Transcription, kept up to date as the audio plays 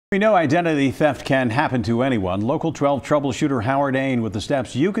We know identity theft can happen to anyone. Local 12 troubleshooter Howard Ain with the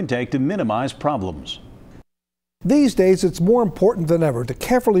steps you can take to minimize problems. These days, it's more important than ever to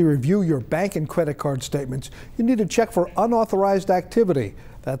carefully review your bank and credit card statements. You need to check for unauthorized activity.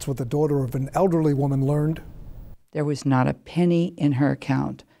 That's what the daughter of an elderly woman learned. There was not a penny in her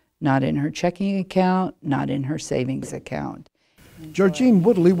account, not in her checking account, not in her savings account. Georgine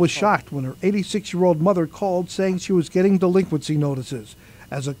Woodley was shocked when her 86-year-old mother called saying she was getting delinquency notices.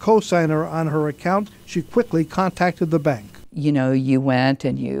 As a co-signer on her account, she quickly contacted the bank. You know, you went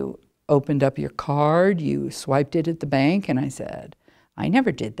and you opened up your card, you swiped it at the bank, and I said, I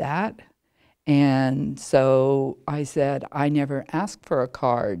never did that. And so I said, I never asked for a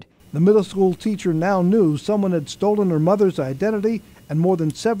card. The middle school teacher now knew someone had stolen her mother's identity and more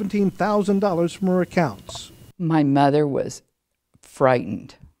than $17,000 from her accounts. My mother was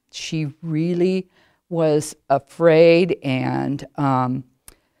frightened. She really was afraid, and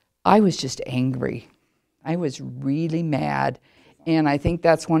I was just angry. I was really mad, and I think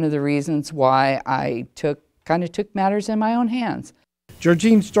that's one of the reasons why I kind of took matters in my own hands.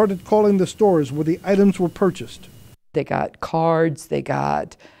 Georgine started calling the stores where the items were purchased. They got cards, they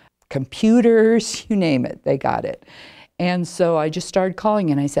got computers, you name it, they got it. And so I just started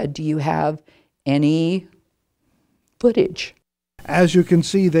calling and I said, do you have any footage? As you can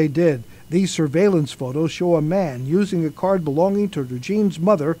see, they did. These surveillance photos show a man using a card belonging to Georgine's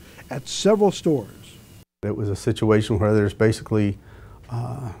mother at several stores. It was a situation where there's basically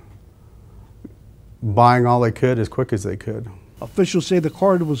buying all they could as quick as they could. Officials say the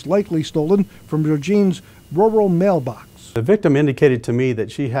card was likely stolen from Georgine's rural mailbox. The victim indicated to me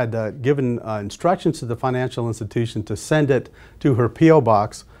that she had given instructions to the financial institution to send it to her P.O.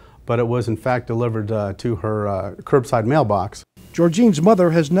 box, but it was in fact delivered to her curbside mailbox. Georgine's mother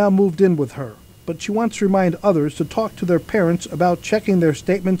has now moved in with her, but she wants to remind others to talk to their parents about checking their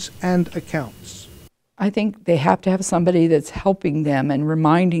statements and accounts. I think they have to have somebody that's helping them and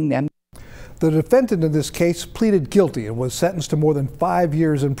reminding them. The defendant in this case pleaded guilty and was sentenced to more than 5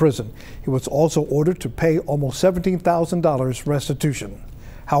 years in prison. He was also ordered to pay almost $17,000 restitution.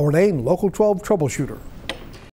 Howard Ain, Local 12 Troubleshooter.